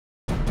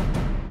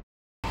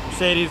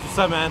Marcedes, what's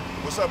up, man?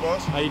 What's up,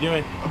 boss? How you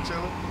doing? I'm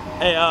chilling.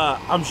 Hey,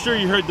 I'm sure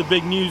you heard the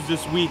big news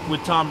this week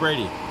with Tom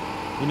Brady.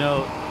 You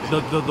know,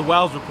 the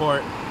Wells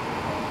report.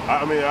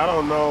 I mean, I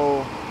don't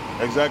know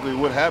exactly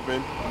what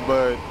happened,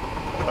 but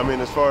I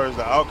mean, as far as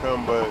the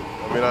outcome, but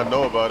I mean, I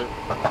know about it.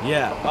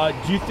 Yeah.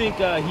 Do you think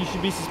he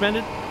should be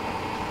suspended?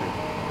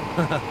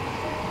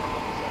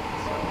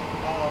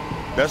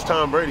 That's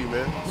Tom Brady,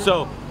 man.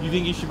 So, you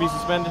think he should be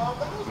suspended?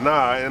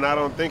 Nah, and I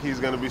don't think he's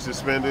going to be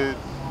suspended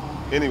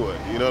anyway.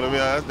 You know what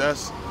I mean?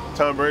 That's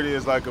Tom Brady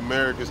is like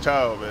America's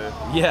child, man.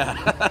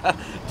 Yeah.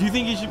 Do you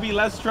think he should be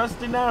less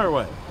trusted now or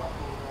what?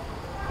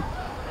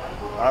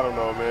 I don't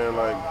know, man.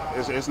 Like,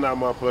 it's not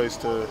my place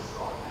to,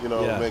 you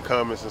know, make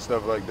comments and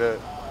stuff like that.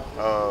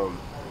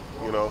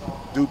 You know,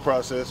 due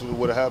process,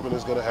 what happened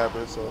is going to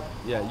happen, so.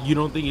 Yeah, you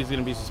don't think he's going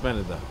to be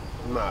suspended, though?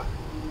 Nah.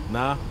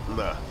 Nah?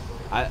 Nah.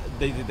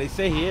 They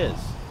say he is.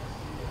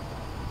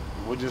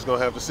 We're just going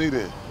to have to see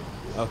then.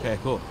 Okay,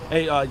 cool.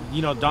 Hey,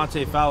 you know,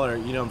 Dante Fowler,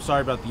 you know, I'm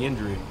sorry about the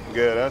injury.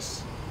 Yeah,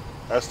 that's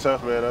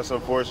tough, man. That's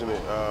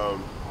unfortunate.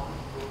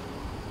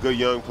 Good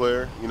young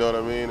player, you know what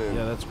I mean? And,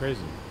 yeah, that's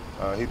crazy.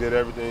 He did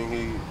everything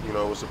he, you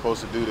know, was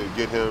supposed to do to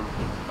get him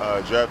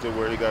drafted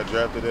where he got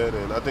drafted at,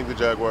 and I think the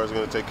Jaguars are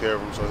going to take care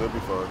of him, so he'll be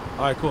fine.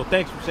 All right, cool.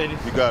 Thanks,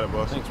 Marcedes. You got it,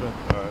 boss. Thanks, man.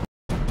 All right.